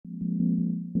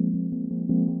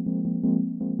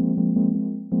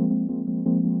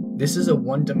This is a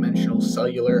one-dimensional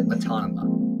cellular automata.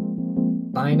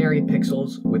 Binary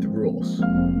pixels with rules.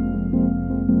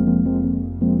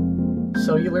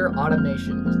 Cellular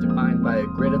automation is defined by a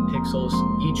grid of pixels,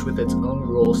 each with its own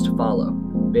rules to follow,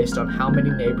 based on how many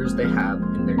neighbors they have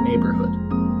in their neighborhood.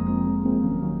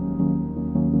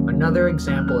 Another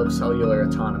example of cellular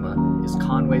automata is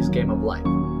Conway's Game of Life,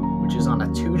 which is on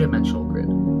a two-dimensional grid.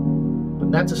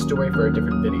 But that's a story for a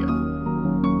different video.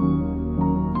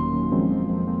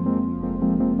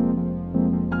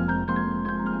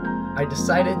 I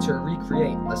decided to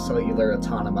recreate a cellular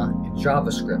automata in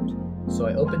JavaScript, so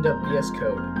I opened up VS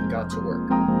Code and got to work.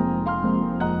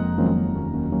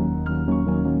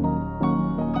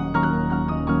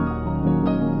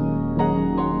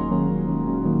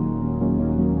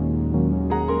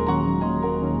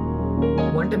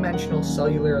 One-dimensional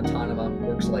cellular automata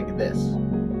works like this.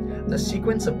 A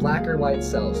sequence of black or white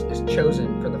cells is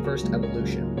chosen for the first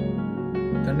evolution.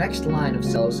 The next line of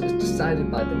cells is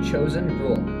decided by the chosen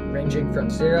rule, ranging from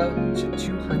 0 to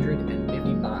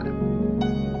 255.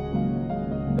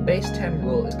 The base 10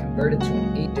 rule is converted to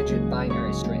an 8-digit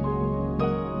binary string.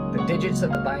 The digits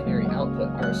of the binary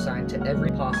output are assigned to every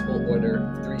possible order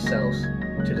of 3 cells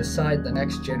to decide the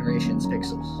next generation's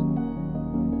pixels.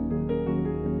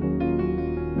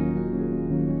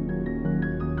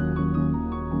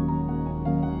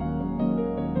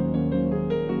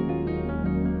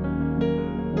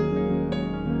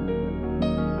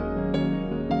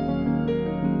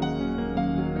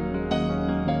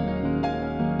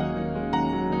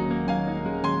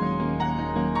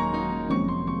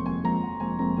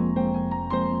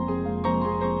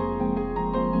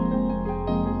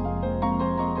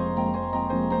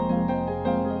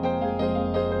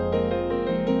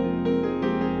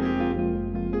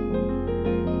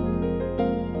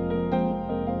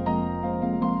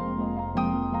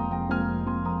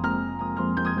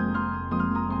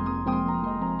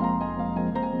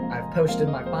 I've posted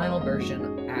my final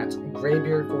version at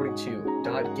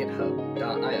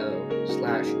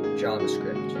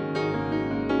graybeard42.github.io/javascript.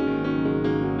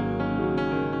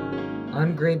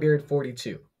 I'm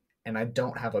Graybeard42, and I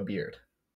don't have a beard.